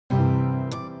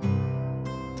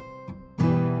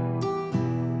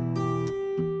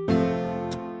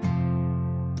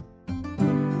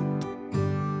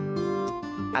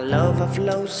I love a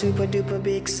flow, super duper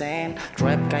big sand.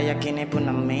 Trap kayak gini pun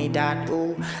I made that,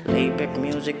 ooh. Layback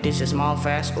music, this is small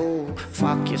fast, ooh.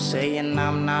 Fuck you saying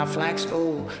I'm not flex,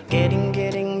 ooh.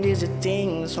 Getting, these are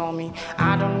things, homie.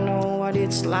 I don't know what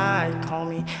it's like,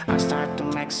 homie. I start to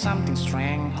make something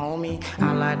strange, homie. I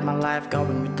like my life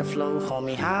going with the flow,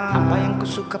 homie. Apa yang ku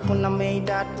suka pun I made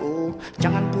that, ooh.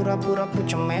 Jangan pura-pura put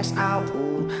your mess out,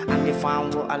 ooh. And if I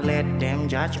will, I let them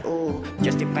judge, ooh.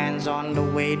 Just depends on the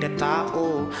way they talk,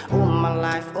 ooh. My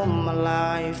life, my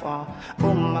life, oh.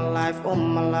 My life,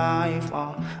 my life,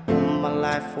 oh. My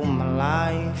life, my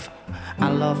life. I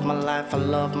love my life, I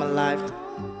love my life.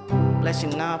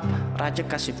 Blessing up, Raja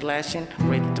kasih blessing.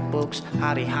 Read the books,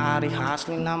 hari-hari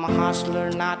hustling. I'm a hustler,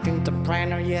 not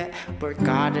entrepreneur yet. Work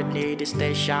hard a day to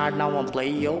stay sharp. Now I play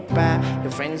your bad.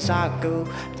 Your friends are good,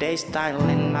 they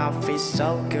styling off is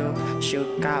so good.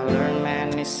 Shoot color,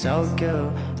 man, it's so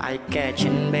good. I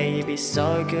catching, baby,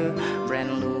 so good.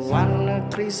 Brand luar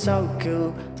negeri so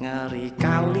good. Ngeri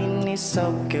kali ini so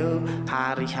good.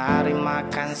 Hari-hari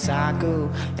makan sagu.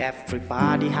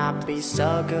 Everybody happy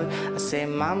so good. I say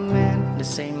my man, they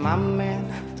say my man.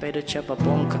 Pedro coba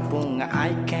bongkar bunga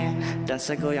I can. Dan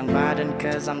segoyang badan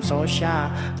cause I'm so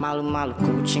shy. Malu-malu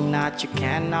kucing not you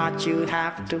cannot. You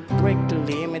have to break the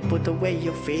limit, put away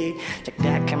your feet. Check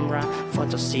that camera,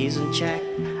 photo season check.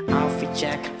 Outfit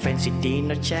check, fancy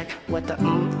dinner check. What the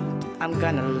I'm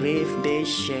gonna leave this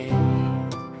shit.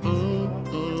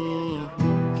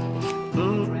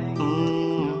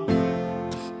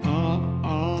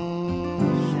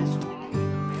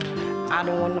 I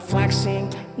don't wanna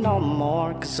flexing no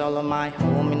more, cause all of my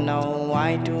homie know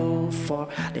I do for.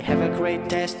 They have a great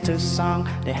taste to song,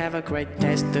 they have a great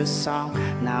taste to song.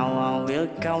 Now I will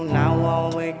go, now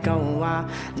I will go,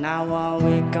 now I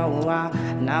will go,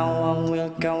 now I will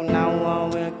go, now I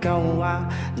will go,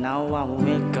 now I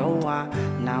will go,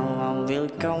 now I will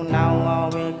go, now I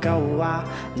will go,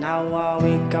 now I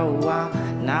will go,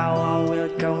 now I will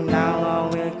go, now I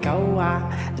will go,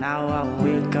 now I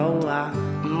will go.